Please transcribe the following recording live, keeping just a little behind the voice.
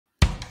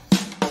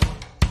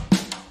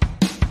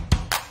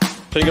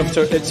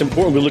It's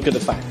important we look at the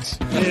facts.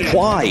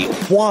 Why?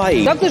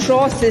 Why? Douglas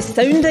Ross is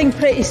sounding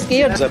pretty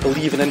scared. I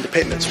believe in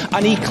independence.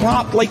 And he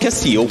clapped like a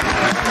seal.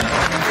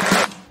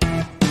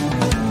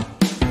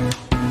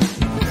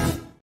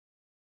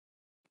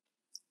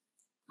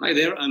 Hi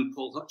there, I'm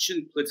Paul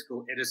Hutcheon,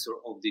 political editor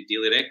of the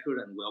Daily Record,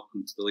 and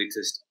welcome to the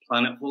latest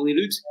Planet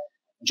Holyrood.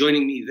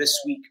 Joining me this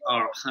week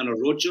are Hannah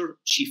Rodger,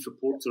 chief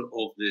reporter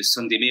of the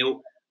Sunday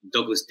Mail, and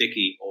Douglas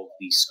Dickie of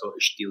the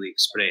Scottish Daily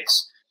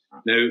Express.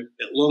 Now,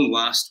 at long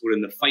last, we're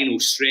in the final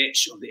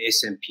stretch of the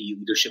SNP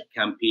leadership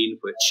campaign,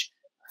 which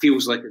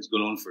feels like it's gone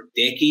on for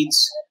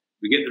decades.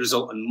 We get the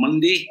result on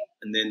Monday,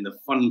 and then the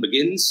fun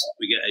begins.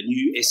 We get a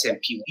new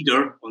SNP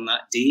leader on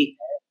that day,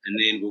 and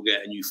then we'll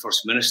get a new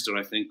First Minister,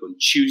 I think, on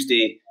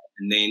Tuesday,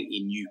 and then a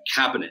new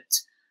cabinet.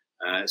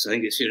 So I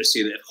think it's fair to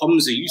say that if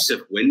Humza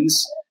Yousaf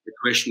wins, the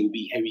question will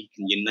be how he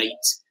can unite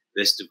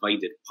this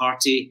divided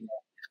party.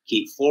 If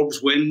Kate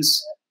Forbes wins,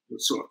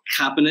 what sort of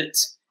cabinet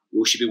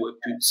we should be able to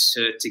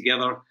put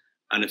together.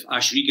 And if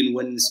Ash Regan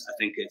wins, I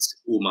think it's,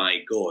 oh my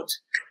God.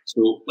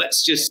 So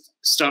let's just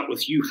start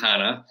with you,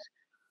 Hannah.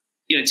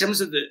 You know, in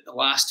terms of the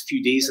last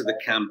few days of the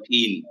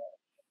campaign,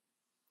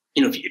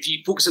 you know, if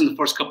you focus on the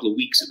first couple of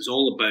weeks, it was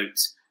all about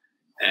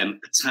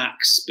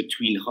attacks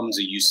between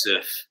Humza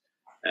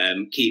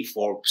Yousaf, Kate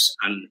Forbes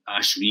and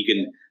Ash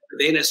Regan.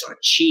 But then it sort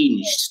of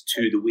changed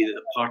to the way that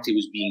the party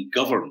was being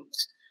governed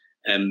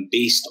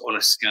based on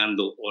a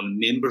scandal on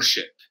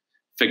membership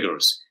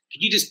figures.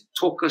 Could you just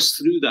talk us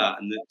through that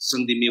and the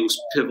Sunday Mail's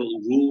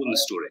pivotal role in the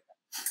story?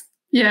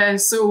 Yeah,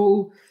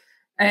 so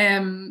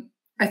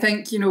I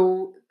think, you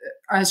know,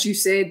 as you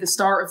said, the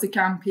start of the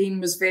campaign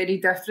was very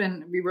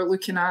different. We were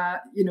looking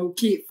at, you know,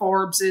 Kate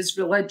Forbes'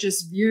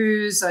 religious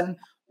views and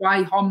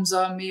why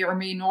Humza may or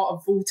may not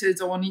have voted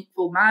on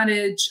equal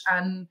marriage.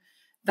 And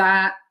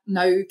that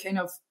now kind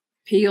of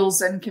pales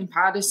in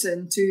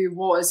comparison to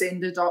what has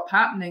ended up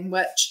happening,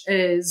 which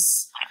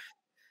is,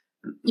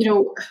 you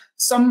know,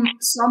 some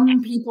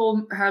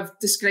people have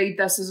described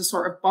this as a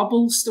sort of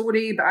bubble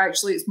story, but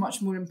actually it's much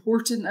more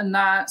important than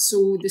that.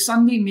 So the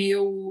Sunday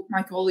Mail,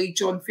 my colleague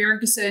John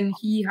Ferguson,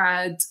 he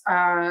had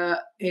a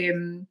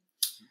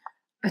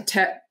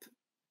tip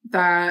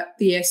that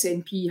the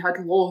SNP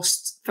had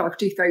lost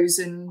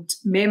 30,000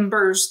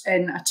 members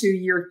in a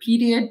 2-year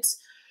period.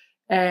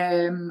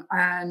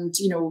 And,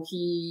 you know,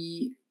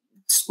 he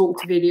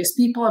spoke to various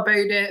people about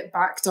it,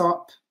 backed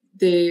up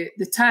the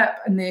tip,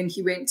 and then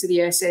he went to the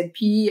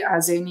SNP,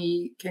 as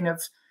any kind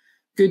of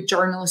good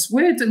journalist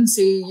would, and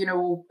say, you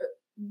know,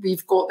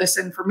 we've got this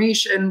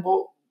information,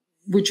 what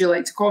would you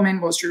like to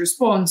comment, what's your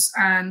response?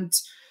 And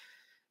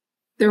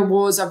there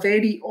was a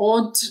very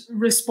odd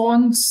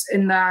response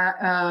in that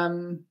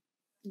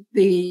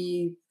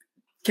they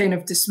kind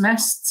of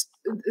dismissed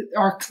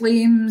our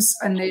claims,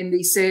 and then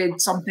they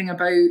said something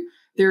about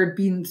there had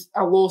been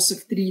a loss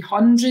of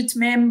 300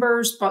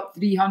 members, but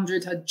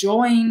 300 had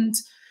joined.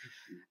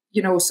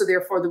 You know, so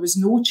therefore there was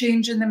no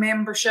change in the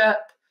membership,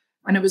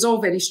 and it was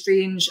all very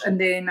strange. And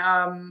then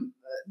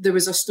there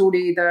was a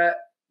story that,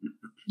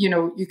 you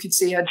know, you could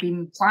say had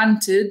been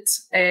planted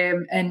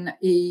in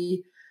a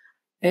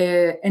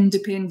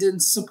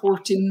independent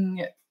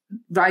supporting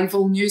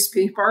rival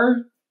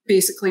newspaper,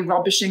 basically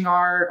rubbishing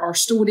our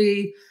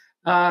story.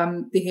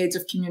 The head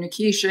of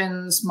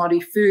communications, Murray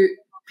Foote,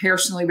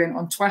 personally went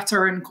on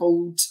Twitter and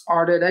called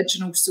our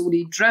original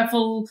story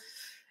drivel.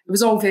 It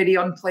was all very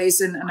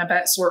unpleasant and a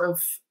bit sort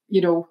of, you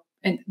know,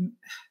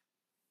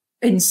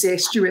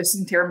 incestuous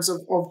in terms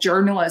of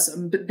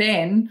journalism. But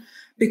then,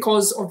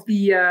 because of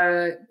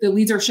the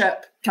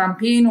leadership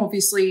campaign,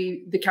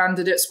 obviously the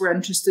candidates were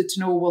interested to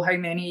know, well, how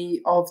many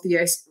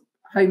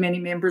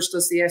members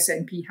does the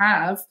SNP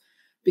have?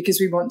 Because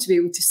we want to be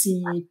able to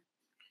see,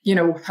 you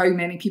know, how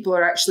many people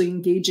are actually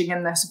engaging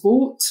in this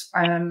vote,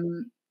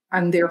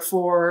 and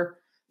therefore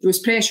there was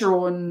pressure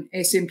on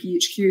SNP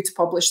HQ to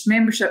publish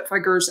membership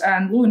figures,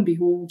 and lo and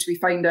behold, we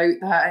find out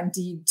that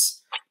indeed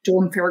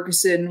John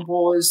Ferguson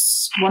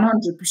was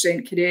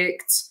 100%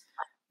 correct.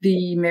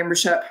 The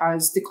membership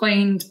has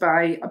declined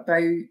by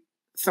about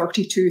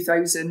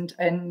 32,000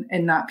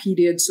 in that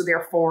period. So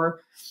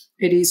therefore,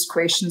 it is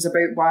questions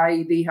about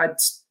why they had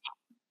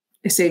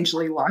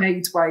essentially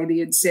lied, why they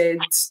had said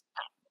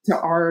to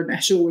our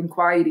initial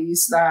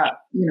inquiries that,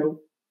 you know,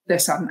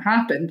 this hadn't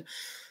happened.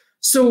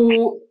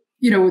 So,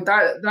 you know,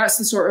 that's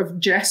the sort of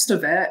gist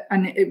of it.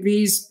 And it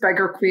raised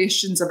bigger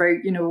questions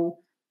about, you know,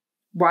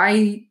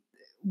 why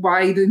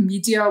the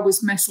media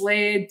was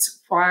misled,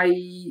 why,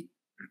 you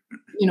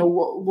know,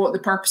 what the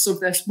purpose of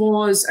this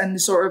was, and the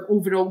sort of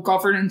overall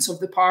governance of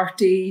the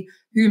party,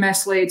 who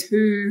misled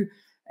who,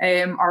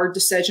 are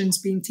decisions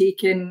being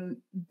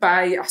taken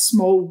by a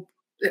small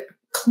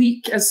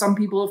clique, as some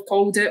people have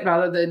called it,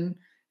 rather than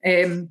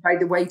by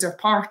the wider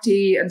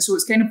party. And so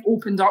it's kind of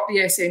opened up the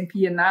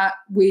SNP in that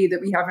way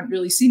that we haven't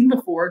really seen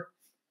before.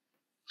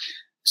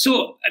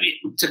 So, I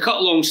mean, to cut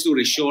a long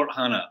story short,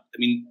 Hannah, I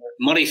mean,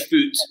 Murray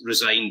Foote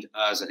resigned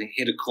as, I think,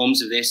 head of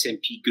comms of the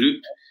SNP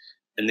group,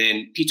 and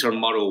then Peter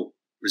Murrow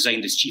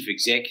resigned as chief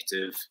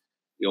executive.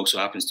 He also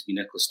happens to be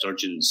Nicola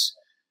Sturgeon's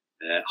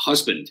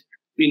husband.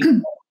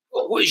 mean,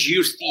 what is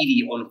your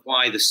theory on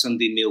why the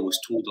Sunday Mail was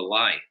told a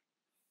lie?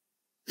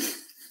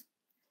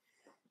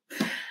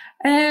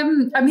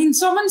 I mean,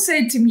 someone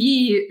said to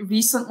me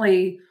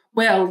recently,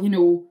 well, you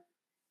know,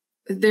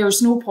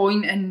 there's no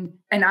point in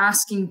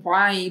asking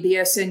why the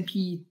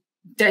SNP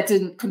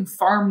didn't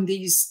confirm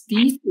these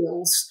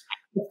details.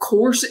 Of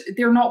course,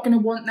 they're not going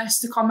to want this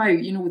to come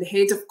out. You know, the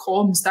head of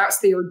comms, that's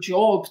their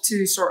job,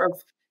 to sort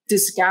of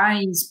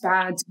disguise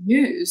bad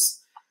news.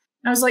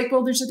 And I was like,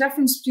 well, there's a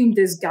difference between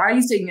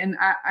disguising and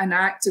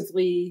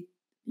actively,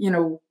 you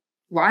know,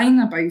 lying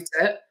about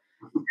it.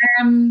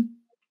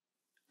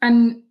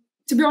 And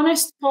to be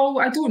honest, Paul,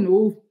 I don't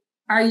know.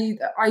 I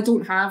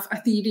don't have a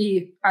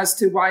theory as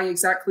to why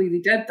exactly they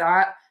did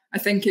that. I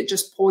think it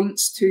just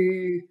points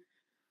to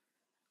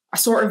a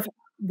sort of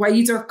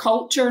wider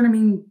culture. And I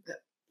mean,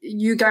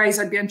 you guys,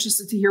 I'd be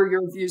interested to hear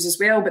your views as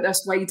well, but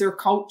this wider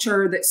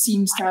culture that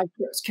seems to have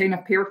kind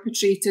of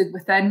perpetrated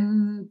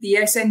within the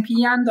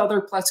SNP and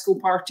other political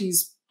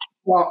parties,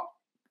 but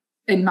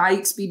in my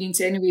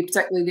experience anyway,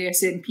 particularly the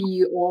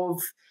SNP,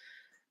 of,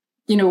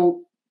 you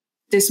know,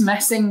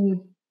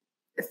 dismissing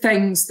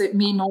things that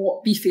may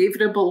not be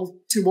favourable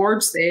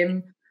towards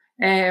them,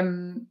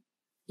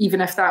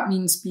 even if that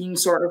means being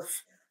sort of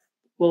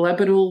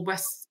liberal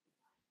with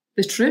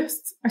the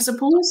truth, I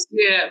suppose.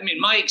 Yeah, I mean,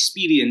 my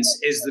experience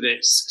is that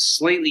it's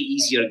slightly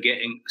easier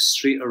getting a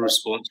straighter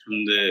response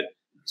from the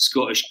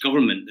Scottish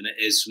Government than it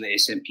is from the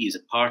SNP as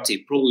a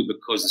party, probably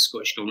because the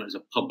Scottish Government is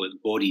a public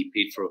body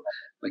paid for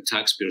by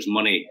taxpayers'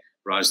 money,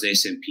 whereas the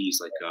SNP is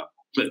like a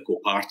political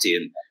party,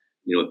 and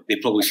you know, they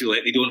probably feel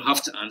like they don't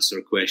have to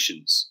answer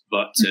questions,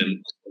 but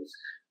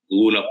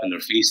blown up in their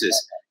faces.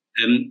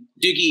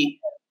 Dickie,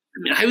 I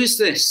mean, how is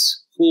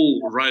this whole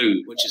row,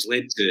 which has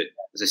led to,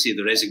 as I say,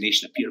 the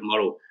resignation of Peter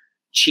Murrell,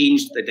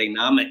 changed the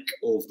dynamic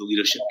of the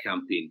leadership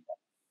campaign?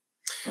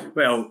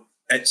 Well,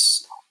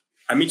 it's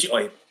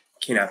immediately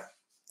kind of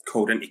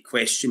called into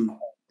question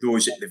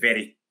those at the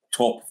very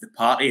top of the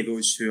party,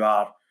 those who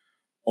are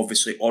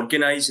obviously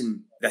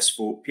organising this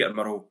vote. Peter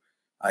Murrell,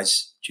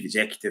 as chief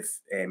executive,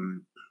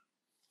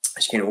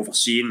 is kind of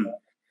overseeing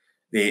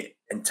the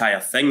entire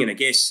thing. And I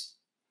guess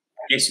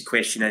the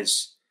question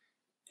is,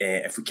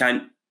 if we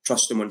can't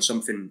trust them on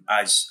something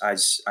as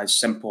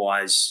simple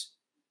as,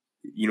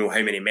 you know,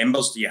 how many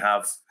members do you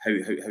have? How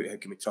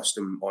can we trust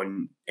them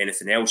on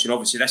anything else? And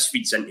obviously this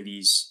feeds into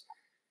these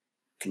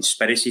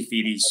conspiracy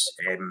theories,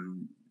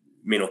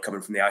 mainly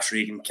coming from the Ash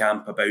Reagan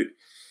camp, about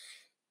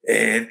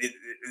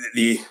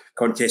the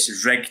contest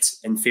is rigged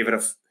in favour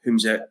of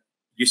Humza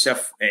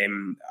Yousaf.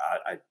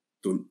 I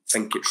don't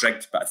think it's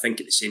rigged, but I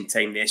think at the same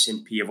time the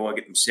SNP have all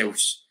got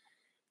themselves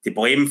to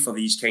blame for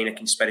these kind of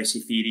conspiracy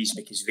theories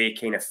because they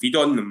kind of feed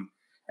on them.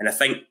 And I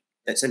think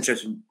it's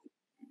interesting,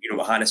 you know,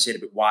 what Hannah said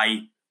about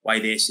why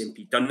the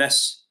SNP done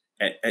this.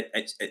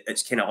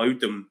 It's kind of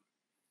allowed them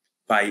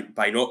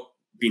by not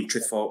being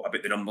truthful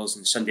about the numbers.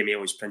 And Sunday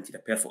Mail has printed a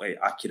perfectly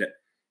accurate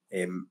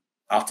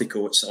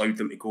article. It's allowed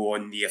them to go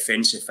on the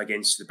offensive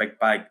against the big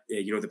bad,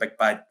 the big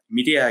bad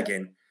media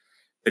again.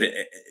 But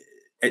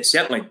it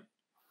certainly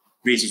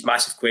raises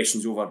massive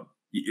questions over,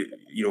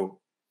 you know,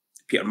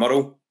 Peter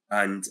Murrell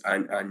and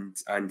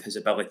his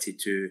ability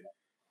to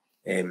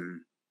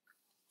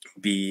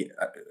be,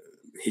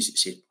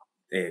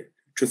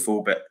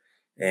 truthful, but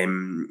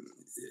you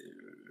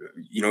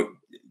know,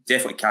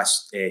 definitely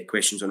cast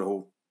questions on the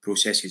whole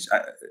process. Because,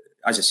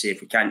 as I say, if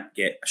we can't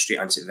get a straight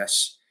answer to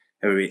this,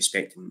 how are we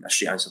expecting a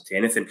straight answer to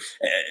anything?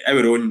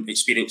 Our own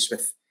experience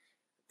with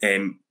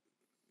the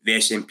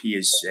SNP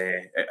is,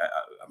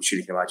 I'm sure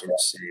you can imagine,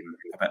 it's a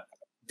bit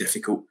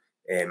difficult.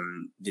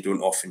 They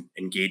don't often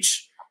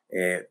engage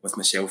with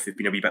myself. They've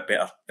been a wee bit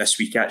better this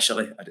week,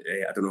 actually.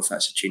 I don't know if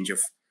that's a change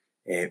of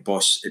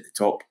boss at the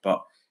top,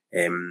 but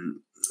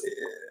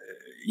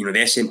you know, the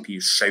SNP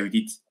is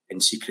shrouded in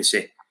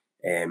secrecy,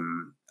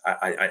 and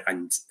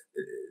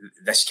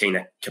this kind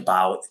of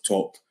cabal at the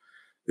top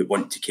that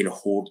want to kind of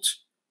hoard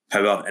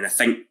power. And I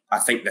think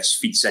this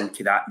feeds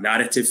into that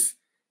narrative,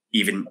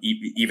 even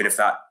if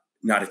that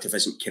narrative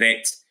isn't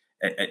correct.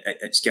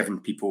 It's given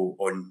people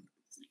on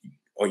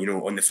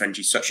the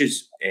fringes, such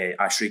as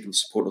Ash Reagan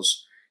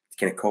supporters, to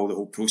kind of call the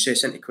whole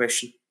process into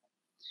question.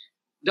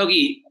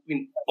 Dougie, I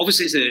mean,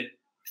 obviously it's a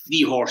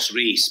 3-horse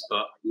race,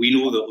 but we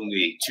know that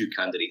only 2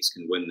 candidates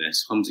can win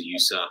this, Humza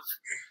Yousaf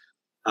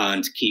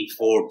and Kate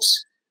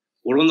Forbes.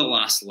 We're on the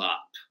last lap.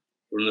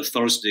 We're on the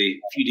Thursday,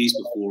 a few days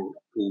before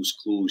polls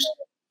close.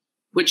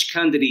 Which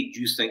candidate do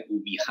you think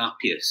will be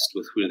happiest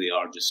with where they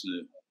are just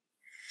now?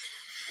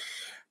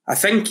 I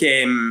think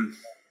Humza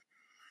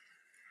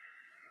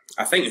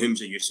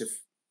Yousaf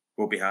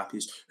will be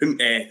happiest.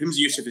 Humza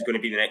Yousaf is going to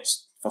be the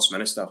next First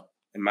Minister,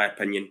 in my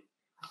opinion,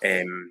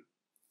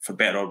 for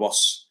better or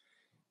worse.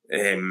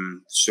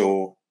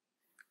 So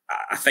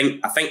I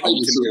think. Why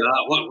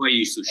are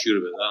you so sure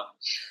about that?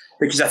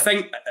 Because I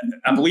think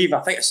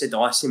I said the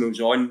last time I was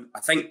on,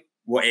 I think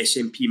what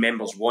SNP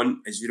members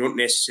want is they don't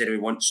necessarily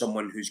want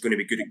someone who's going to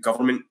be good at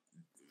government.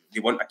 They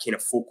want a kind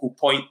of focal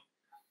point,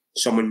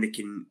 someone they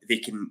can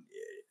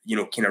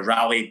kind of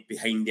rally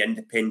behind the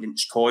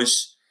independence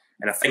cause.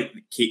 And I think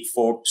that Kate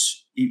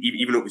Forbes,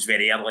 even though it was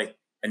very early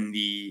in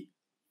the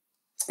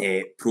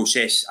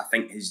process, I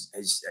think has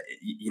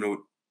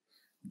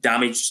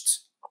damaged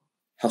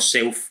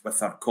herself with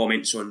her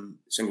comments on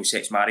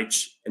single-sex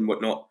marriage and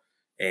whatnot.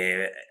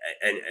 And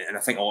I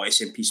think a lot of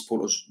SNP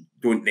supporters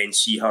don't then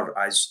see her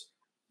as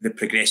the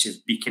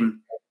progressive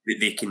beacon that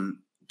they can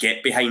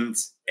get behind.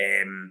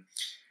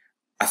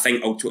 I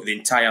think ultimately the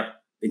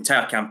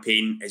entire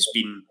campaign has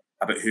been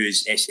about who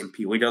is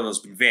SNP leader. There's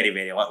been very,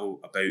 very little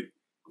about,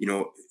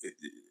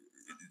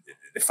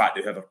 the fact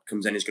that whoever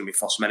comes in is going to be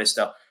First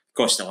Minister.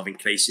 Cost of living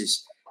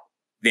crisis,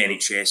 the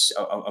NHS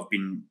have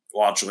been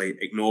largely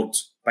ignored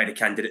by the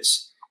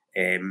candidates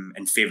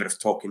in favour of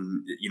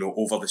talking,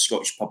 over the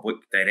Scottish public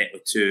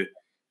directly to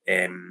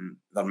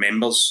their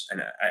members.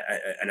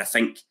 And I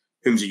think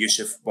Humza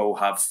Yousaf will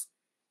have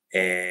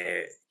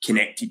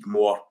connected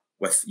more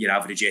with your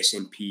average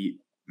SNP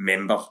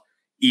member,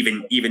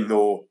 even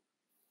though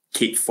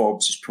Kate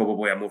Forbes is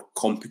probably a more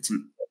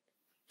competent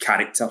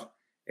character.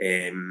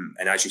 And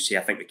as you say,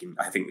 I think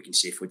we can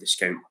safely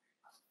discount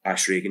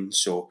Ash Regan.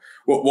 So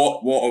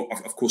what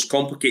of course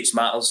complicates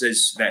matters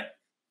is that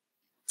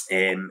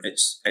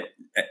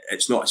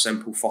it's not a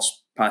simple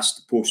first past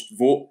the post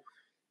vote.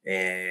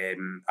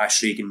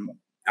 Ash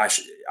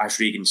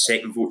Regan's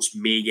second votes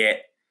may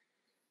yet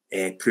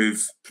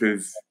prove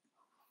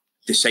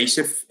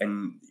decisive,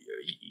 and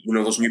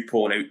there's new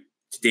polling out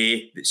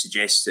today that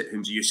suggests that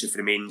Humza Yousaf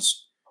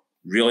remains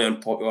really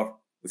unpopular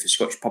with the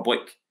Scottish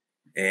public,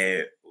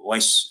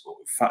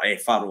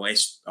 far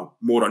less,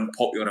 more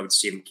unpopular, I would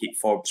say, than Kate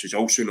Forbes, who's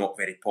also not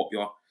very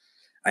popular.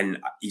 And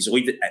he's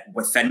lead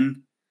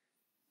within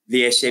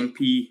the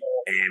SNP,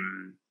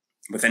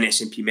 within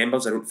SNP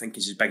members. I don't think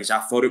it's as big as I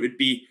thought it would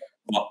be,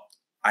 but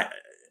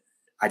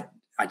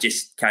I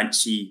just can't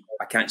see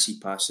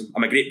past him.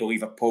 I'm a great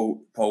believer,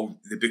 Paul.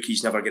 The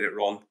bookies never get it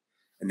wrong,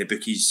 and the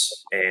bookies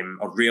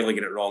or rarely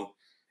get it wrong.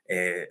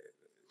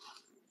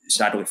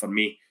 Sadly for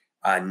me,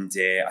 and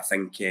I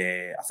think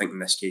in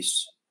this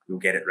case we'll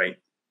get it right.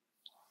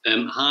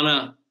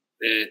 Hannah,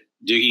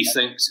 Dickie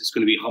thinks it's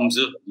going to be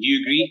Humza. Do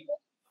you agree?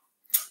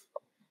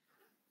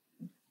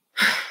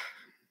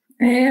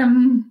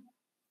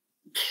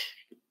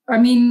 I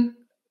mean,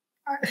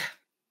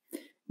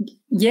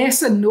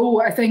 yes and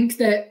no. I think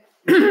that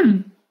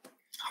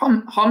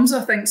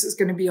Humza thinks it's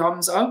going to be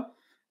Humza.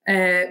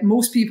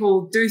 Most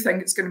people do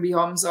think it's going to be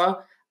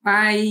Humza.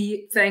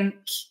 I think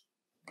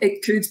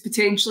it could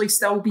potentially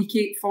still be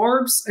Kate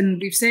Forbes,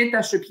 and we've said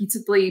this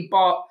repeatedly,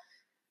 but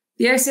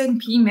the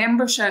SNP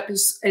membership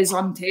is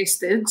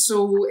untested,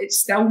 so it's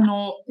still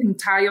not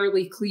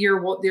entirely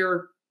clear what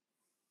their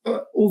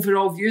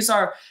overall views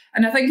are.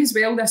 And I think as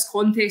well, this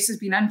contest has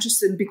been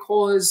interesting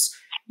because,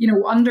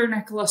 under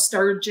Nicola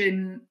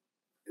Sturgeon,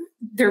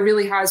 there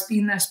really has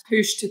been this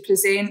push to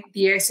present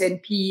the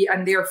SNP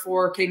and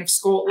therefore kind of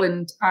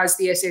Scotland, as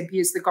the SNP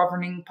is the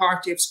governing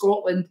party of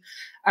Scotland,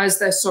 as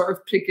this sort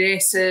of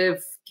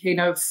progressive kind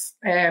of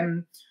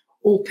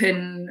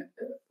open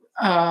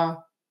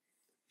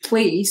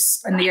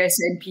place, and the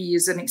SNP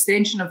is an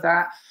extension of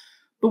that.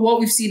 But what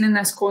we've seen in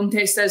this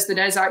contest is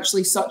there is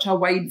actually such a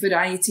wide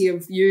variety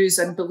of views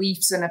and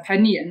beliefs and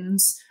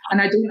opinions, and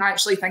I don't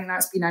actually think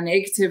that's been a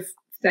negative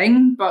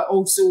thing, but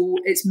also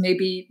it's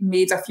maybe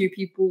made a few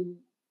people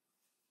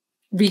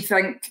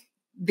rethink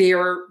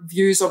their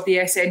views of the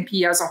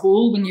SNP as a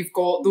whole, when you've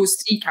got those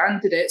three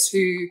candidates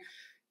who,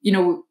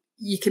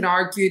 you can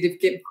argue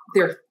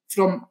they're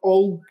from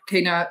all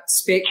kind of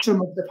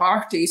spectrum of the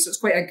party, so it's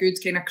quite a good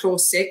kind of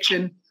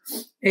cross-section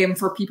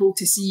for people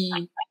to see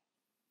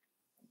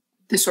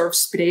the sort of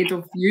spread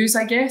of views,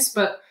 I guess.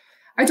 But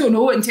I don't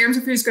know, in terms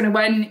of who's going to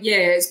win, yeah,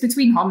 it's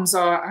between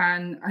Humza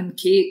and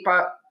Kate,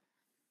 but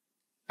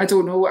I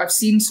don't know. I've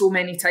seen so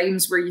many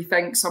times where you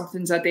think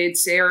something's a dead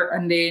cert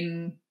and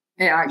then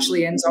it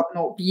actually ends up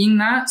not being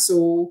that,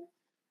 so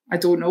I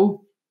don't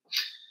know.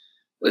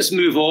 Let's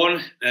move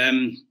on.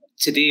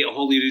 Today at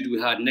Holyrood, we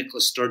had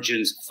Nicola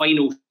Sturgeon's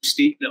final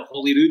statement at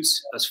Holyrood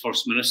as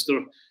First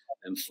Minister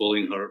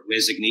following her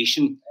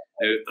resignation.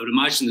 Now, I would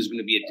imagine there's going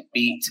to be a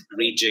debate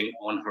raging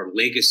on her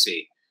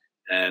legacy,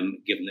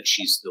 given that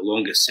she's the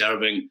longest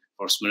serving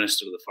First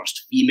Minister, the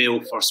first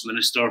female First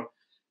Minister.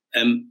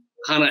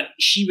 Hannah,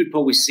 she would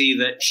probably say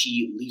that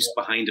she leaves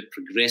behind a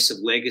progressive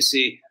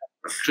legacy.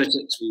 Her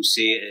critics will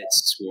say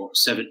it's,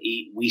 7,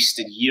 8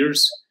 wasted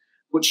years.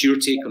 What's your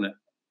take on it?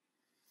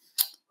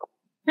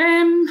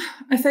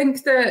 I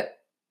think that,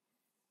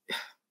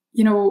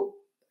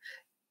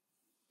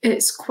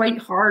 it's quite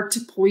hard to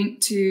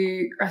point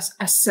to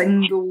a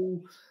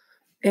single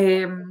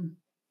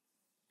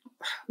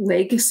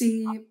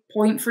legacy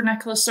point for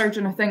Nicola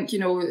Sturgeon. I think,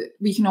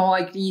 we can all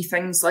agree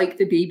things like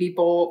the baby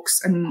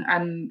box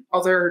and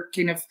other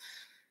kind of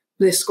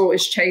the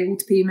Scottish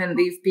child payment,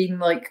 they've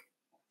been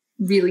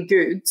really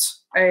good.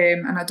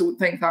 And I don't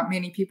think that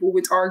many people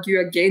would argue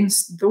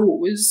against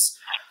those.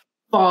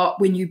 But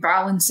when you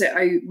balance it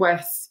out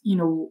with,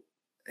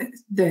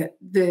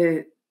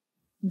 the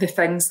the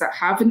things that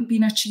haven't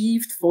been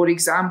achieved. For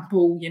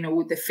example, you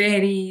know, the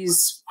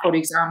ferries, for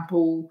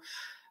example,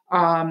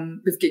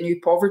 we've got new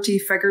poverty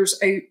figures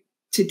out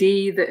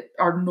today that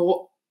are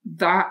not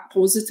that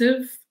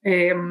positive.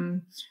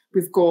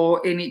 We've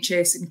got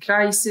NHS in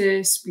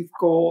crisis, we've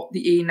got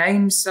the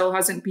A9 still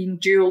hasn't been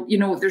dual. You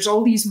know, there's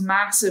all these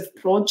massive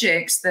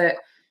projects that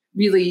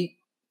really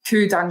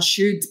could and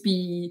should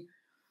be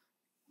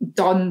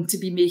done to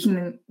be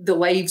making the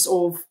lives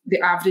of the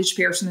average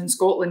person in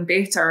Scotland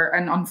better.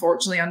 And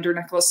unfortunately, under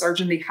Nicola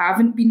Sturgeon, they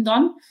haven't been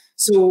done.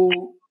 So,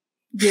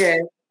 yeah,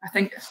 I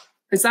think,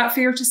 is that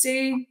fair to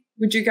say?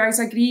 Would you guys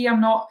agree?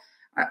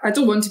 I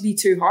don't want to be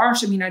too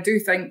harsh. I mean, I do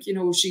think, you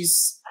know,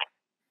 she's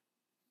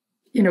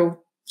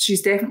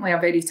definitely a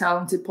very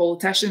talented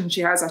politician.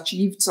 She has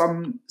achieved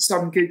some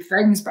good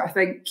things, but I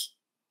think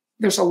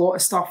there's a lot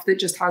of stuff that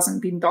just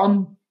hasn't been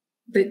done.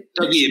 I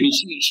mean,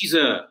 she's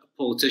a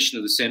politician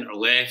of the centre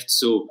left,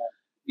 so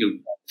you know,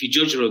 if you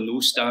judge her on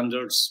those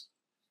standards,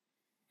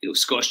 you know,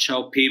 Scottish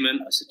Child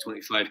Payment, that's a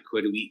 £25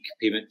 a week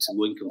payment to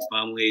low-income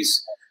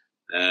families.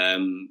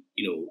 You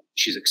know,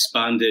 she's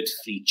expanded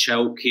free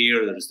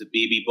childcare. There's the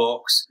baby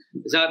box.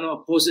 Is that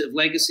not a positive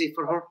legacy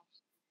for her?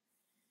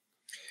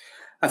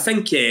 I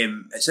think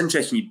it's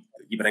interesting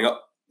you bring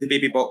up the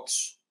baby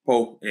box,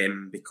 Paul,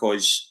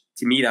 because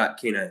to me that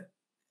kind of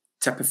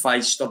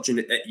typifies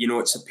Sturgeon. You know,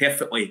 it's a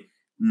perfectly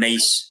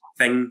nice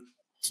thing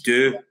to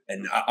do,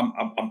 and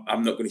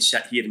I'm not going to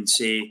sit here and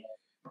say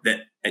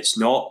that it's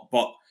not,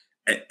 but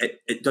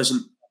it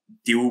doesn't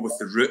deal with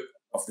the root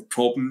of the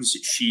problems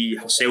that she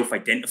herself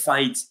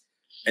identified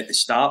at the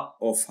start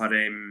of her,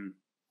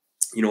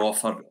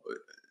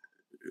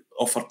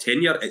 of her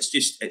tenure. It's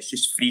just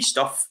free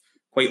stuff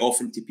quite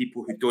often to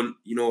people who don't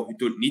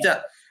need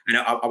it. And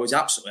I was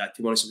absolutely,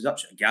 to be honest, I was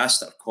absolutely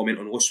aghast at her comment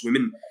on Lost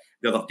Women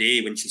the other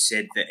day when she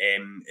said that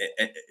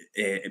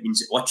it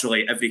means that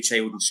literally every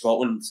child in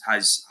Scotland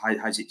has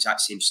the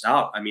exact same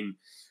start. I mean,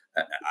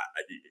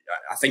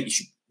 I think you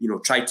should, you know,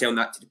 try telling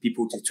that to the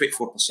people, to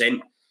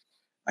 24%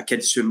 of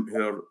kids who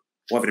are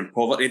living in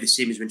poverty, the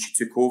same as when she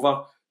took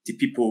over, to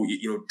people,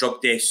 you know, drug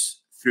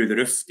deaths through the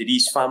roof. Do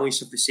these families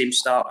have the same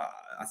start?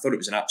 I thought it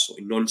was an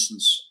absolutely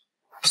nonsense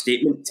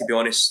statement, to be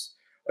honest.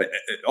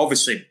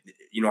 Obviously,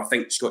 you know, I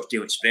think Scottish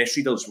Daily Express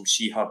readers will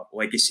see her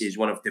legacy as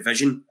one of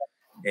division.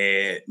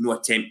 No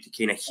attempt to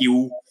kind of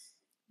heal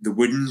the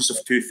wounds of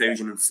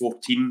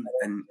 2014,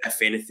 and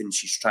if anything,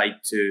 she's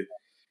tried to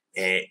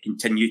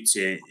continue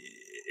to,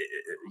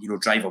 you know,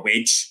 drive a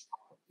wedge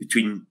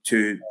between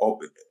two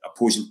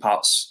opposing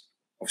parts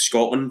of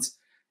Scotland.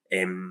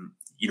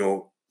 You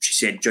know, she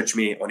said, "Judge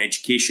me on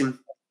education."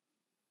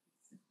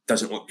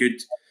 Doesn't look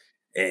good.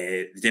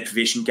 The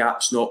deprivation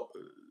gap's not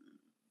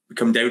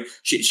come down.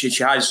 She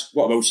has,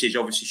 what I will say is,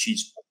 obviously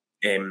she's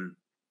been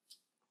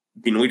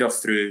leader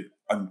through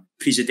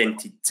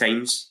unprecedented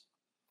times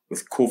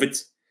with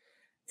COVID.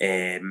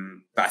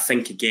 But I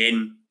think,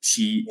 again,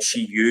 she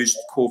used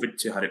COVID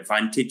to her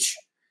advantage.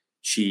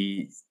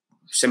 She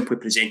simply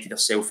presented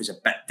herself as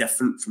a bit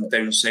different from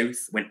down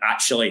south, when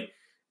actually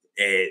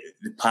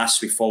the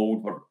paths we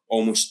followed were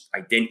almost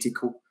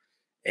identical.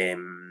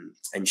 And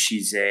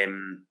she's,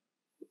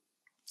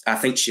 I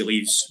think she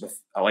leaves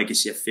with a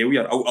legacy of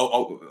failure.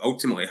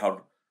 Ultimately, her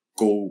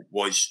goal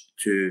was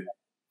to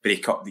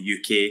break up the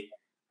UK,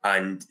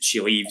 and she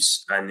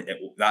leaves, and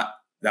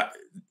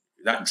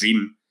that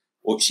dream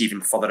looks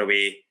even further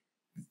away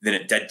than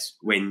it did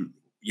when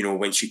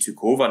she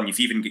took over. And you've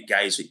even got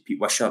guys like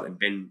Pete Wishart and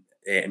Ben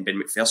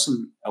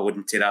McPherson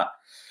alluding to that.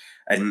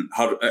 And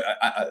her,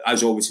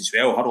 as always as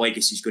well, her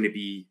legacy is going to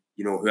be,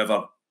 you know,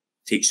 whoever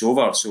takes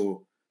over.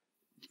 So,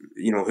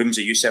 you know,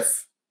 Humza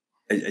Yousaf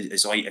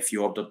is like if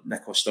you ordered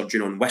Nicola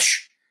Sturgeon on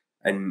Wish,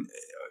 and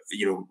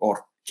you know,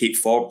 or Kate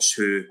Forbes,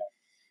 who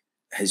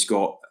has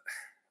got,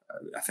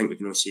 I think we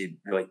can all say,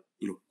 really,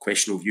 you know,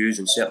 questionable views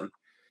on certain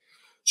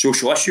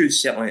social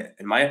issues, certainly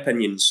in my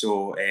opinion.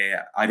 So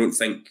I don't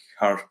think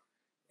her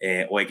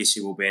legacy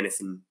will be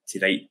anything to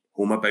write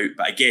home about.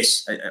 But I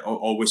guess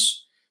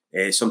always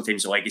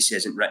sometimes the legacy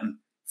isn't written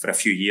for a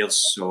few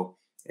years. So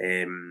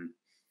I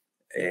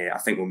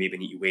think we'll maybe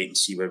need to wait and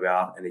see where we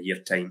are in a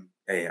year's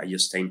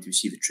time to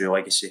see the true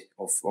legacy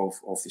of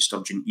the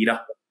Sturgeon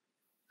era.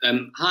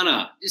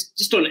 Hannah,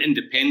 just on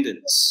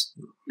independence.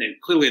 Now,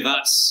 clearly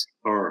that's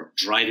her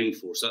driving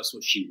force. That's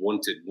what she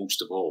wanted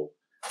most of all.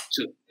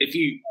 So if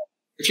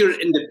you're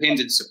an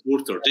independent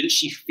supporter, didn't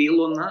she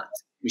fail on that?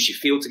 I mean, she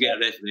failed to get a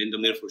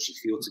referendum, therefore she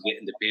failed to get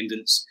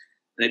independence.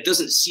 And it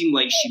doesn't seem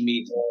like she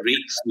made the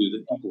breakthrough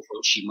that people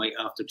thought she might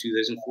after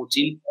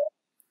 2014.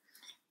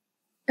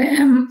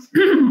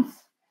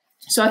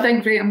 So I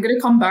think, right, I'm going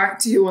to come back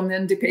to you on the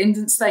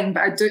independence thing,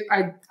 but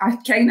I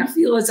kind of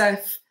feel as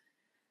if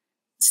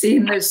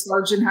saying that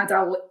Sturgeon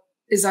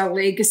is a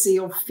legacy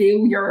of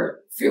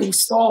failure, full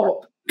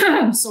stop,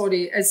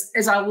 sorry, is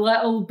a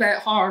little bit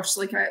harsh.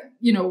 Like,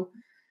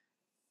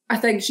 I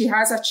think she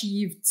has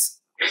achieved,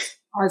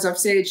 as I've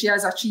said, she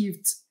has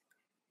achieved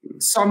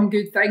some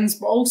good things,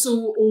 but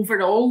also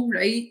overall,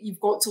 right, you've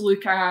got to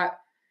look at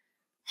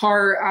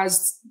her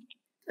as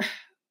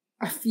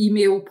a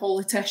female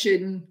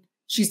politician.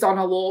 She's done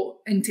a lot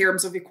in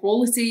terms of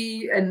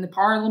equality in the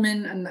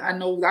parliament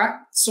and all that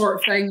sort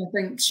of thing. I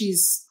think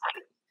she's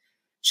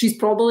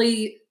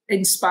probably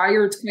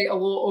inspired quite a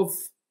lot of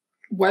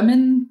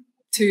women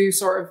to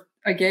sort of,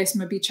 I guess,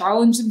 maybe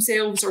challenge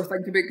themselves or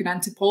think about going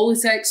into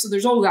politics. So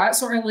there's all that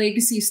sort of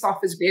legacy stuff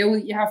as well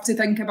that you have to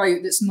think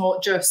about. That's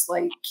not just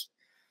like,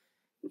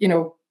 you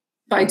know,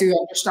 but I do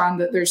understand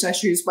that there's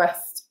issues with,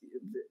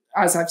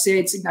 as I've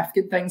said,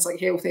 significant things like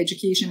health,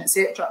 education,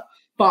 etc.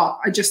 But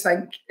I just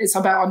think it's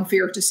a bit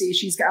unfair to say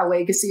she's got a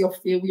legacy of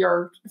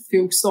failure,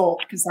 full stop,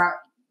 because that,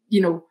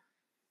 you know,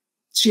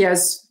 she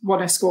is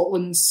one of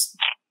Scotland's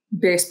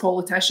best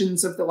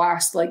politicians of the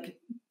last like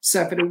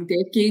several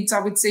decades, I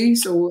would say.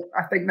 So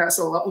I think that's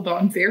a little bit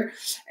unfair.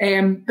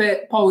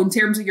 But Paul, in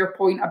terms of your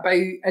point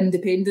about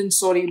independence,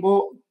 sorry,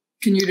 what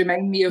can you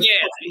remind me of?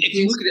 Yeah, if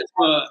you look at it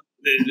from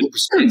the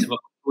perspective of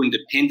an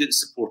independent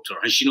supporter,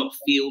 has she not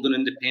failed on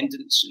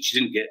independence? She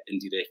didn't get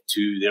Indirect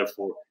 2,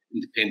 therefore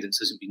independence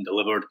hasn't been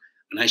delivered.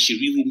 And has she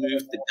really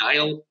moved the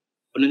dial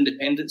on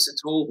independence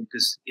at all?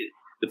 Because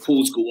the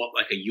polls go up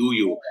like a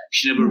yo-yo.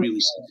 She never really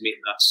seemed to make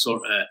that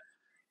sort of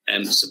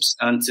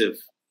substantive,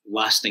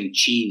 lasting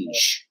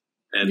change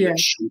that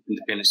showed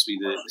independence to be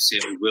the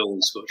settled will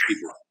in Scottish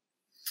people.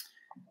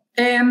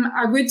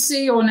 I would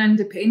say on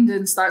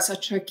independence, that's a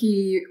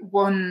tricky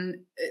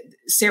one.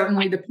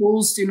 Certainly the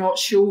polls do not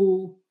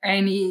show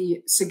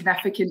any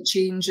significant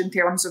change in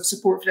terms of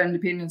support for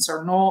independence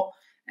or not.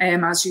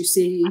 As you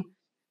say,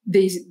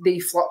 they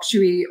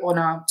fluctuate on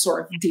a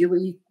sort of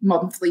daily,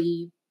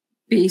 monthly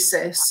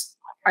basis.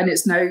 And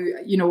it's now,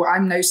 you know,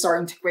 I'm now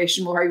starting to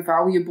question, well, how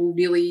valuable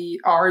really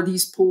are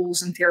these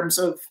polls in terms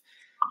of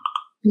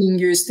being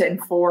used to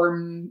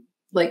inform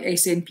like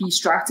SNP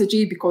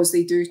strategy, because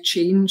they do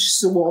change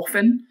so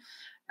often.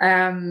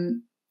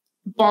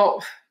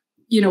 But,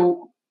 you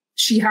know,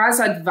 she has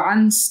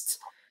advanced,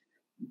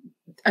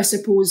 I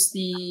suppose,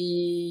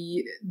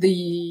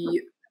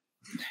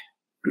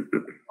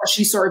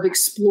 she sort of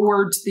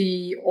explored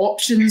the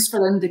options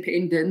for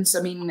independence.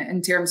 I mean,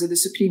 in terms of the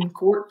Supreme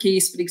Court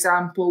case, for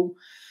example,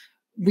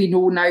 we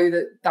know now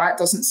that that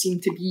doesn't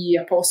seem to be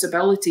a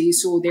possibility.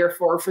 So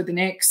therefore, for the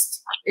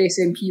next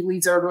SNP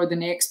leader or the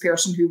next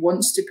person who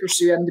wants to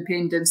pursue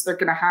independence, they're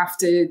going to have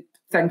to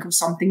think of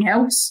something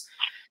else.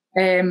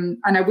 And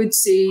I would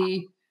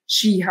say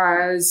she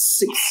has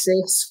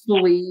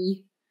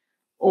successfully,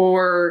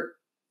 I'd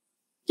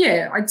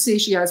say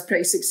she has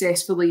pretty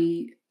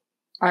successfully,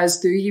 as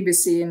Dewey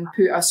was saying,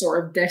 put a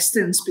sort of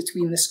distance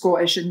between the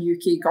Scottish and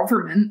UK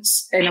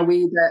governments in a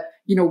way that,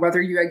 you know,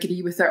 whether you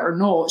agree with it or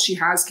not, she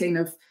has kind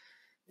of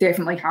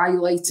definitely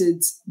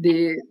highlighted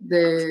the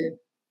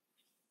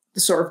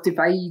sort of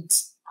divide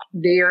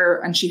there,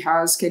 and she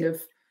has kind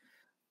of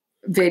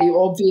very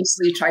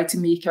obviously tried to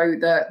make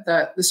out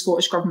that the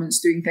Scottish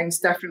government's doing things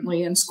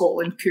differently and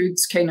Scotland could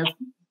kind of,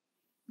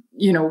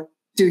 you know,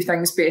 do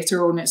things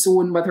better on its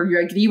own. Whether you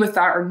agree with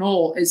that or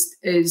not is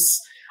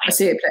a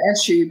separate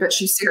issue, but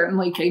she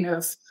certainly kind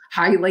of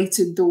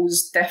highlighted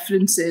those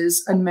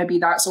differences, and maybe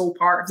that's all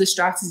part of the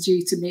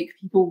strategy to make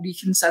people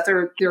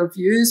reconsider their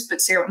views.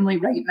 But certainly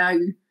right now,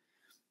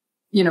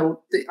 you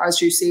know,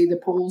 as you say, the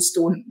polls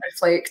don't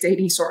reflect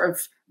any sort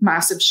of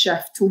massive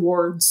shift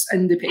towards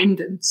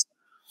independence.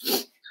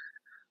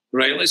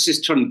 Right, let's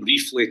just turn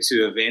briefly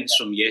to events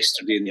from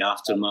yesterday in the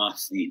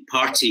aftermath, the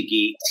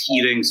Partygate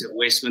hearings at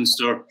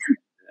Westminster.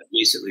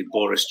 Basically,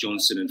 Boris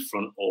Johnson in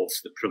front of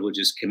the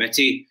Privileges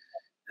Committee.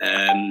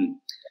 I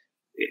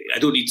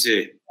don't need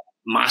to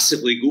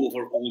massively go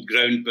over old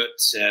ground, but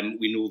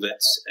we know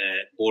that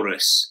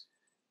Boris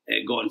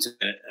got into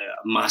a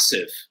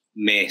massive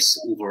mess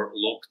over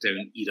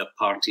lockdown-era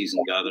parties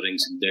and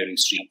gatherings in Downing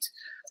Street,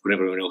 where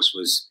everyone else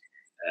was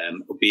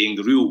obeying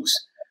the rules.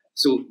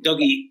 So,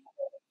 Dougie,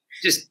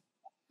 just,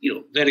 you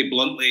know, very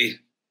bluntly,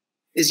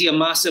 is he a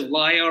massive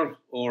liar,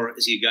 or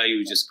is he a guy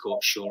who just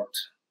caught short?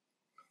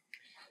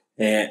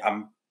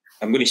 I'm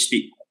going to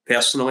speak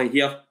personally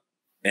here.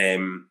 I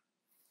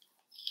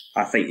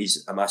think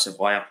he's a massive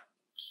liar.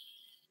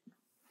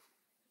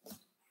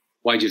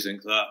 Why do you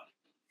think that?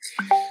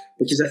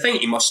 Because I think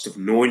he must have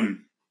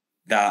known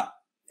that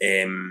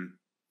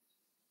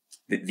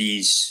that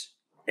these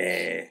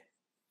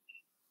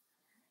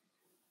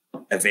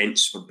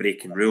events were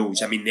breaking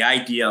rules. I mean, the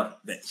idea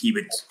that he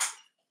would,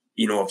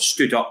 you know, have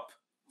stood up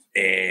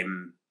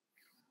in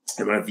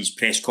one of these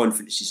press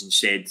conferences and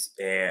said,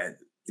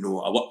 you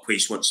know, a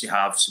workplace wants to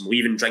have some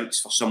leaving drinks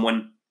for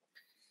someone.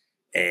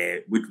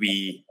 Would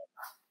we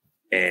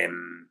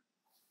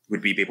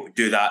be able to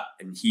do that?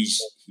 And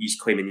he's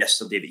claiming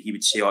yesterday that he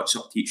would say, oh, it's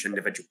up to each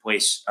individual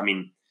place. I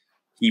mean,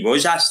 he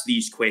was asked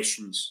these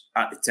questions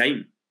at the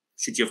time.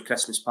 Should you have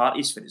Christmas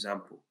parties, for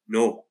example?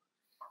 No.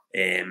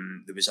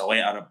 There was a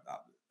letter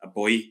a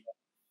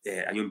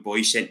young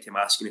boy sent to him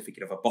asking if he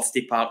could have a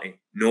birthday party.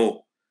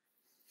 No.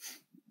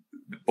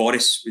 But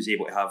Boris was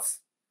able to have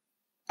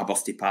a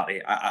birthday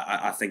party.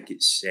 I think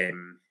it's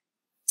an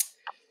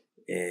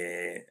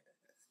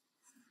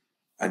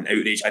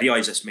outrage. I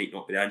realise this might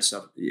not be the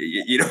answer.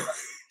 You know,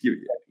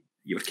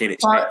 you were kind of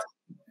expecting.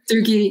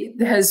 Doogie,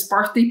 his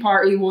birthday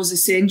party was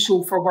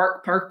essential for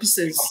work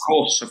purposes.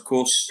 Of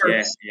course,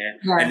 yeah.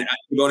 And to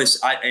be honest,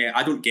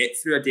 I don't get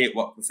through a day at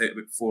work without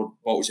about 4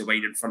 bottles of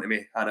wine in front of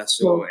me, Hannah.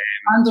 So,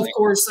 and of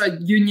course, a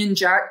Union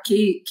Jack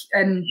cake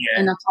in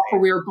a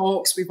Tupperware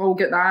box. We've all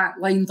got that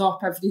lined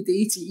up every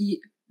day to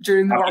eat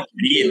during the work. I've got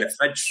 3 in the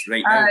fridge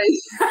right now.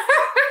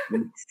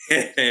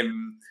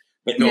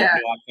 But no,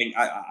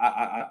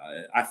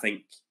 I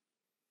think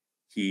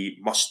he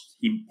must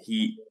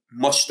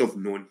have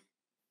known.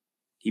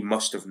 He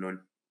must have known.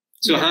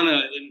 So,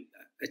 Hannah,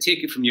 I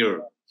take it from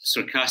your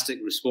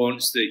sarcastic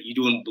response that you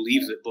don't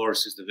believe that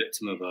Boris is the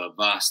victim of a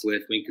vast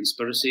left-wing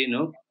conspiracy,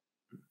 no?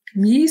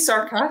 Me,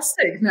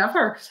 sarcastic?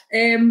 Never.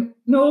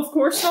 No, of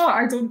course not.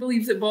 I don't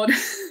believe that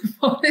Boris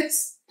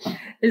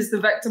is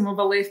the victim of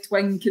a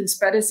left-wing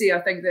conspiracy.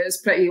 I think that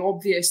it's pretty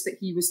obvious that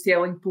he was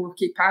telling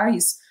porky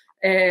pies.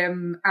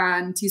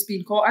 And he's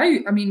been caught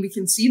out. I mean, we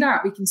can see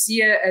that. We can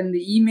see it in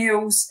the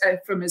emails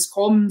from his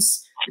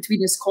comms,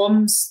 between his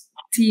comms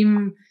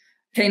team,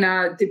 kind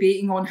of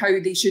debating on how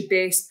they should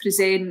best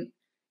present,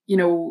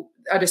 a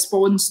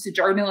response to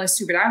journalists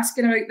who were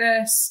asking about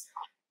this.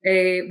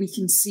 We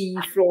can see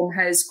from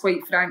his,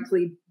 quite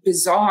frankly,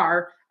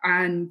 bizarre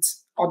and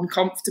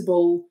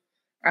uncomfortable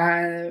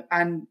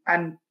and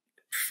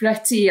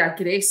pretty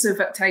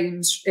aggressive at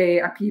times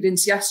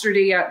appearance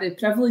yesterday at the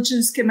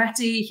Privileges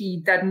Committee.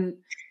 He didn't,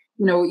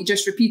 he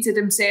just repeated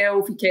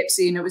himself. He kept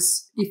saying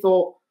he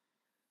thought,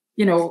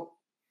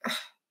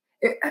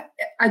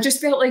 I just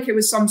felt like it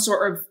was some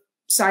sort of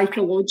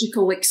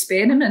psychological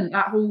experiment,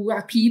 that whole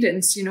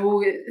appearance, he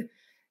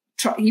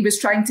was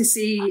trying to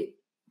say,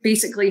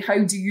 basically,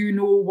 how do you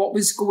know what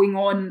was going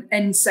on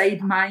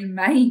inside my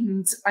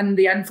mind and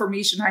the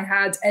information I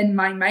had in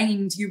my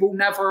mind? You will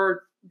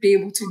never be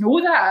able to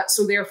know that.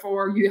 So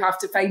therefore, you have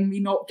to find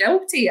me not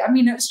guilty. I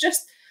mean, it was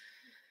just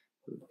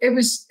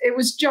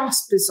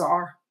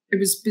bizarre. It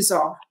was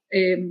bizarre.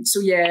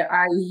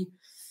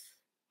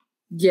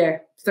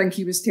 I think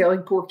he was telling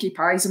porky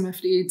pies, I'm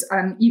afraid.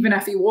 And even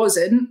if he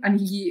wasn't, and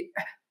he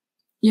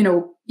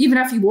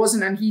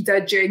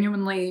did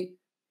genuinely,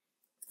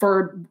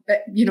 for,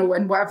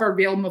 in whatever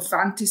realm of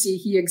fantasy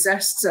he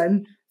exists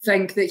in,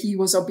 think that he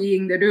was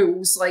obeying the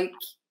rules,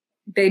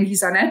 then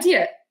he's an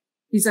idiot.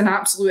 He's an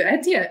absolute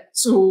idiot.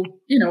 So,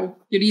 you're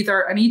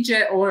either an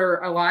idiot or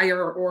a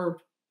liar or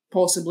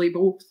possibly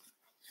both.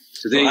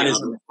 So there you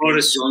go.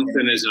 Boris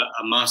Johnson is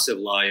a massive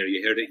liar.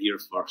 You heard it here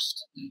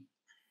first.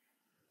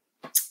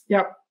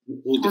 Yep.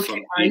 Hold the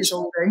front page.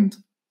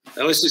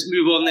 Now let's just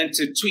move on then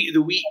to Tweet of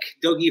the Week.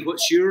 Dougie,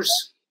 what's yours?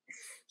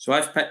 So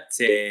I've picked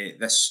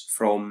this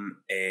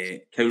from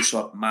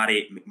Councillor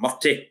Mary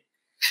McMurtry,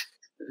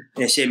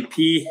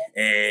 SNP,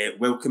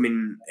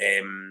 welcoming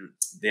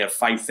their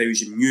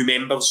 5,000 new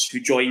members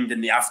who joined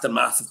in the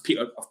aftermath of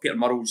Peter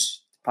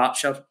Murrell's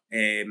departure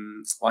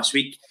last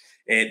week.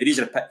 The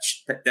reason I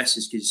picked this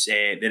is because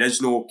there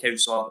is no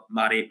Councillor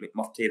Mary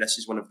McMurtry. This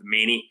is one of the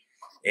many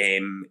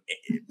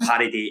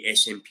parody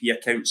SNP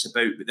accounts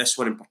about, but this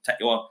one in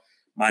particular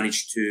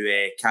managed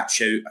to catch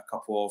out a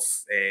couple of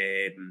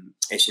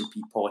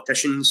SNP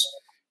politicians,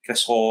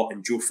 Chris Law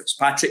and Joe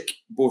Fitzpatrick,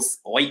 both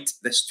liked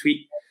this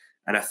tweet,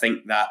 and I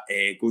think that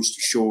goes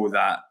to show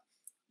that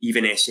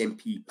even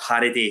SNP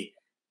parody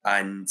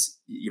and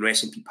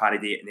SNP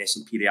parody and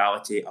SNP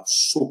reality are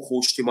so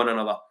close to one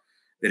another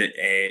that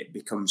it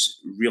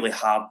becomes really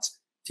hard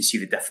to see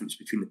the difference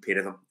between the pair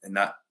of them, and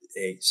that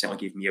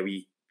certainly gave me a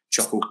wee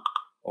chuckle.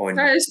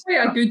 That is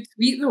quite a good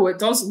tweet, though. It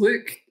does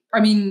look. I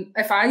mean,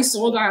 if I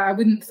saw that, I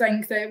wouldn't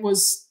think that it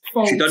was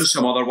false. She's done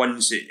some other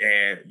ones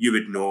that you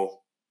would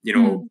know.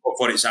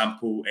 For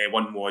example,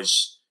 one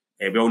was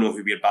we all know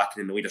who we're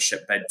backing in the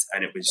leadership bid,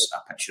 and it was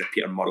a picture of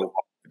Peter Murrell,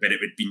 but it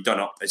had been done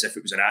up as if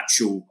it was an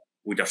actual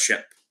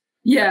leadership.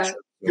 Yeah. So,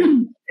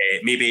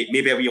 maybe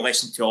a wee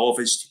lesson to all of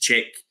us to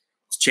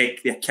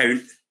check the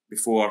account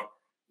before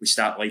we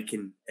start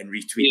liking and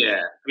retweeting.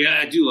 Yeah,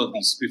 I do love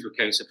these spoof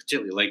accounts. I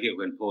particularly like it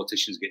when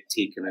politicians get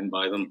taken in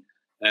by them.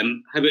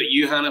 How about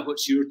you, Hannah?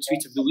 What's your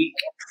tweet of the week?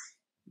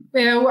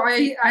 Well,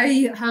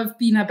 I have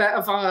been a bit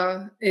of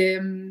a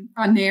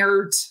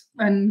nerd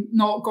and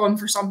not gone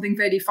for something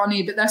very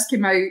funny, but this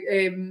came out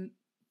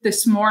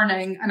this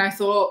morning, and I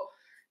thought,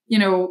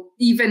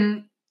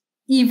 even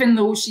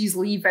though she's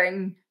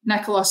leaving,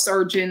 Nicola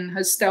Sturgeon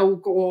has still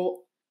got,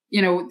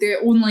 the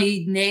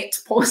only net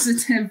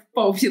positive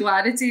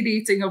popularity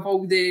rating of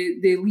all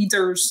the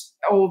leaders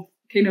of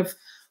kind of,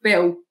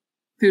 well,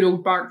 poor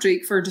old Bart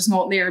Drakeford is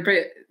not there,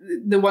 but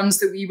the ones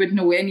that we would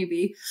know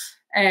anyway.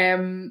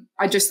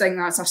 I just think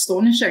that's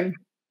astonishing.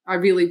 I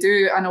really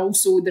do. And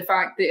also the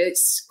fact that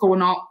it's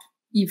gone up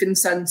even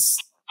since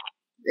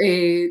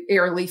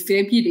early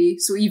February.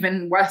 So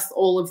even with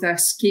all of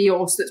this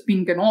chaos that's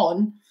been going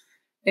on,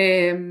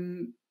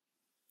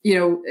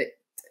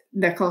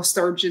 Nicola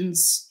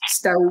Sturgeon's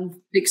still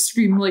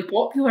extremely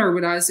popular,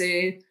 whereas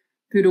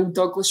poor old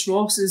Douglas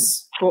Ross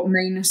has got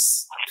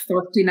minus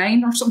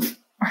 39 or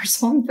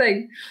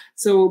something.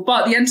 So,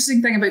 but the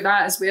interesting thing about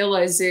that as well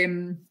is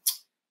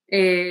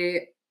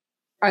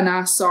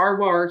Anas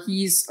Sarwar,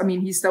 he's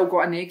still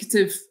got a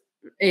negative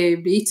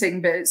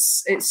rating, but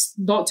it's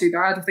not too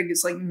bad. I think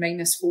it's like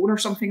 -4 or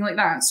something like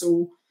that.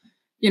 So,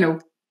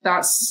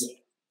 that's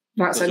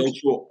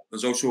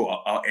there's also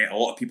a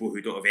lot of people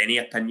who don't have any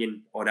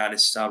opinion on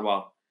Anas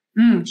Sarwar.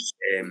 Which,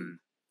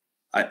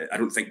 I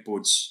don't think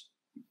bodes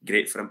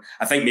great for him.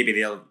 I think maybe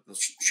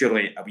there's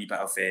surely a wee bit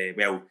of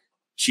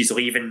she's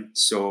leaving,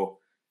 so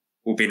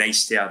we'll be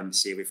nice to her and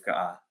say we've got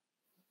a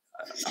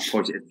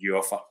positive view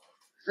of her.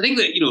 I think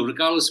that,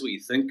 regardless of what you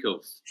think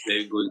of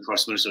the outgoing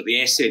First Minister,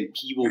 the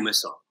SNP will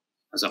miss her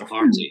as a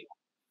party.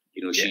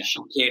 She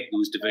kept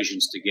those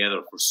divisions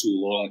together for so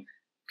long,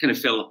 kind of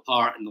fell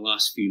apart in the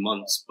last few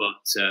months.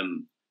 But,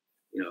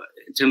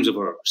 in terms of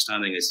her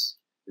standing as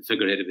the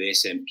figurehead of the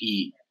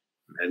SNP,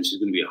 she's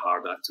going to be a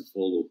hard act to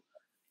follow.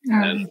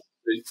 In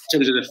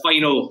terms of the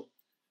final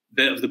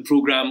bit of the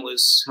programme,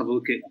 let's have a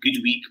look at Good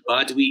Week,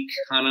 Bad Week.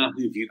 Hannah,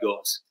 who have you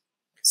got?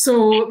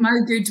 So my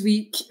good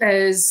week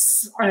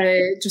is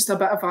just a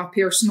bit of a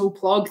personal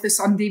plug, the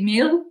Sunday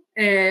Mail,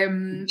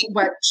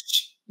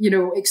 which,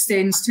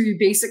 extends to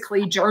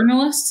basically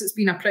journalists. It's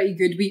been a pretty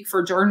good week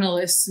for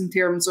journalists in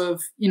terms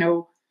of,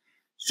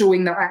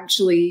 showing that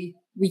actually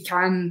we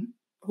can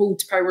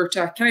hold power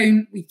to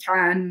account, we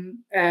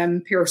can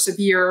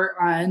persevere,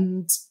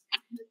 and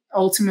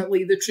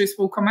ultimately the truth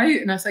will come out.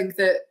 And I think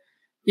that,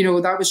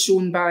 that was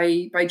shown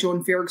by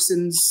John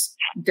Ferguson's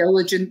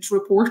diligent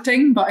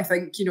reporting, but I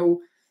think,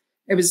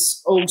 it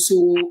was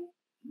also,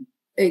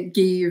 it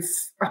gave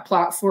a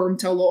platform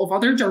to a lot of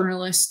other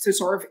journalists to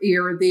sort of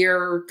air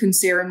their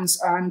concerns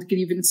and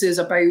grievances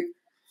about,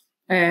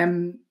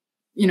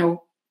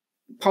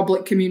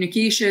 public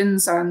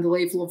communications and the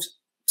level of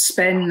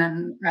spin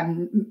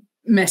and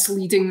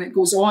misleading that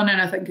goes on.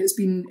 And I think it's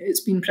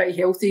been pretty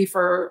healthy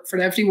for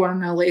everyone,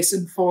 and a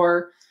lesson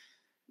for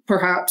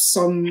perhaps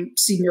some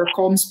senior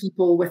comms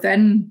people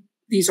within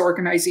these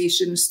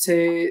organisations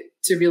to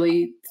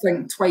really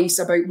think twice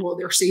about what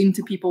they're saying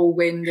to people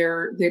when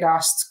they're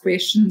asked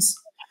questions.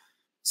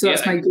 So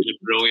that's my good.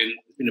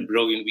 It's been a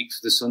brilliant week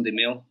for the Sunday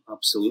Mail,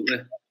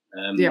 absolutely.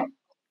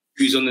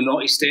 Who's on the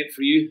naughty step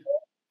for you?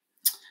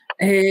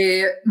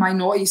 My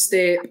naughty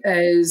step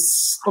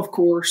is, of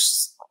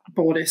course,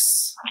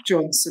 Boris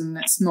Johnson.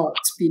 It's not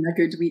been a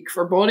good week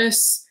for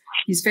Boris.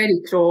 He's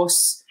very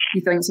cross. He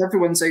thinks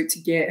everyone's out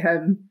to get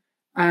him.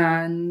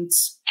 And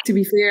to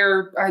be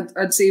fair,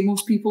 I'd say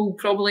most people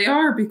probably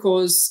are,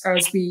 because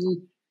as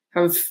we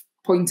have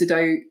pointed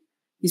out,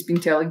 he's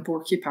been telling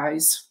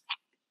porcupines.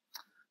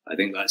 I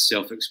think that's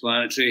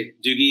self-explanatory.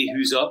 Dickie,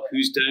 who's up?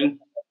 Who's down?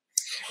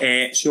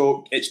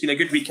 So it's been a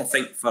good week, I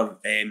think, for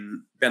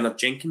Bernard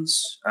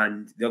Jenkins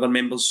and the other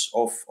members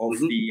of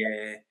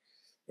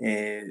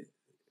the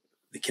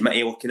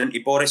committee looking into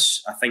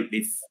Boris. I think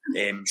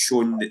they've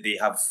shown that they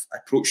have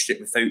approached it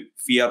without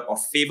fear or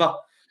favour.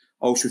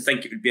 I also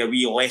think it would be a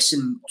wee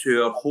lesson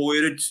to our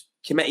Holyrood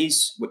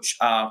committees, which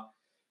are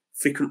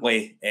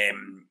frequently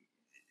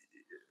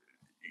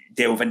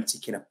delve into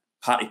kind of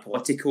party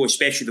political,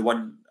 especially the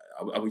one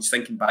I was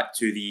thinking back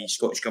to the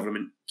Scottish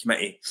Government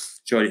the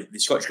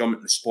Scottish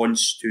Government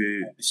response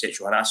to the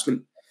sexual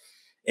harassment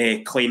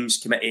claims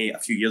committee a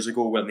few years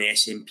ago, when the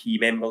SNP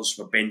members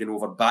were bending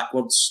over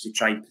backwards to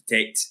try and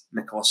protect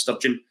Nicola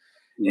Sturgeon.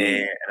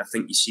 And I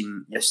think you've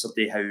seen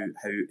yesterday how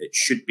it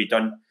should be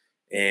done.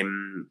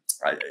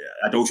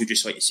 I'd also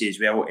just like to say as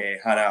well,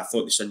 Hannah, I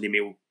thought the Sunday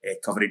Mail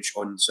coverage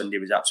on Sunday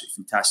was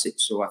absolutely fantastic.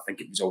 So I think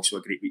it was also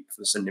a great week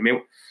for the Sunday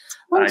Mail.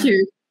 Thank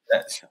you.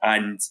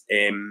 And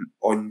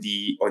on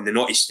the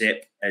naughty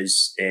step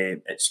is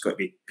it's got to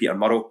be Peter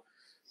Murrow,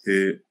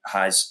 who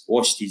has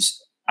lost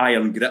his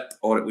iron grip,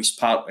 or at least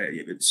part.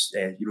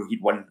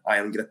 He'd one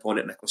iron grip on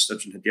it. Nicola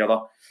Sturgeon had the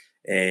other.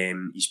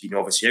 He's been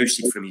obviously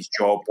ousted from his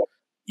job.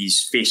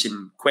 He's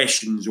facing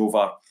questions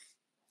over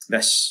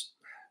this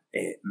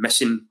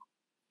missing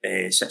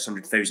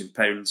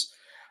 £600,000,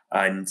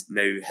 and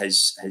now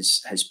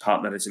his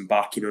partner is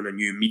embarking on a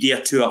new media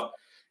tour.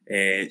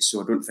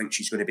 So I don't think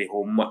she's going to be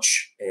home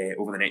much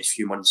over the next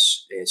few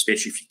months,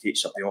 especially if she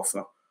takes up the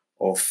offer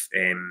of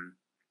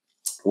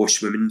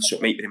Lost Women. So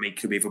it might be the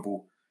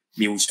microwavable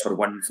meals for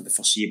one for the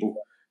foreseeable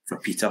for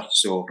Peter.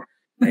 So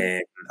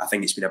I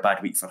think it's been a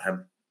bad week for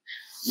him.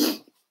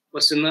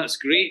 Listen, that's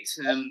great.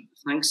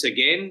 Thanks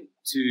again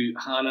to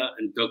Hannah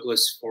and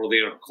Douglas for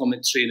their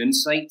commentary and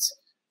insight.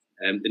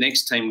 The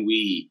next time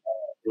we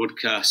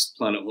broadcast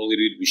Planet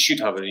Holyrood, we should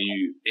have a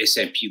new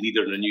SNP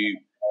leader and a new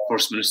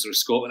First Minister of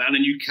Scotland and a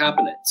new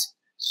cabinet.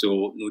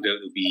 So no doubt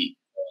there'll be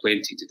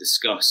plenty to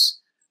discuss.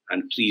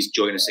 And please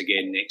join us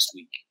again next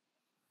week.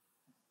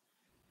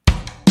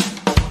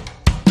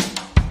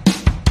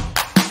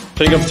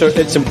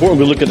 It's important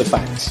we look at the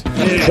facts.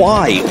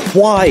 Why?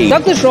 Why?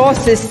 Douglas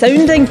Ross is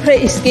sounding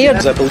pretty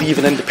scared. I believe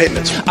in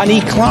independence. And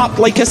he clapped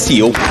like a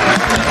seal.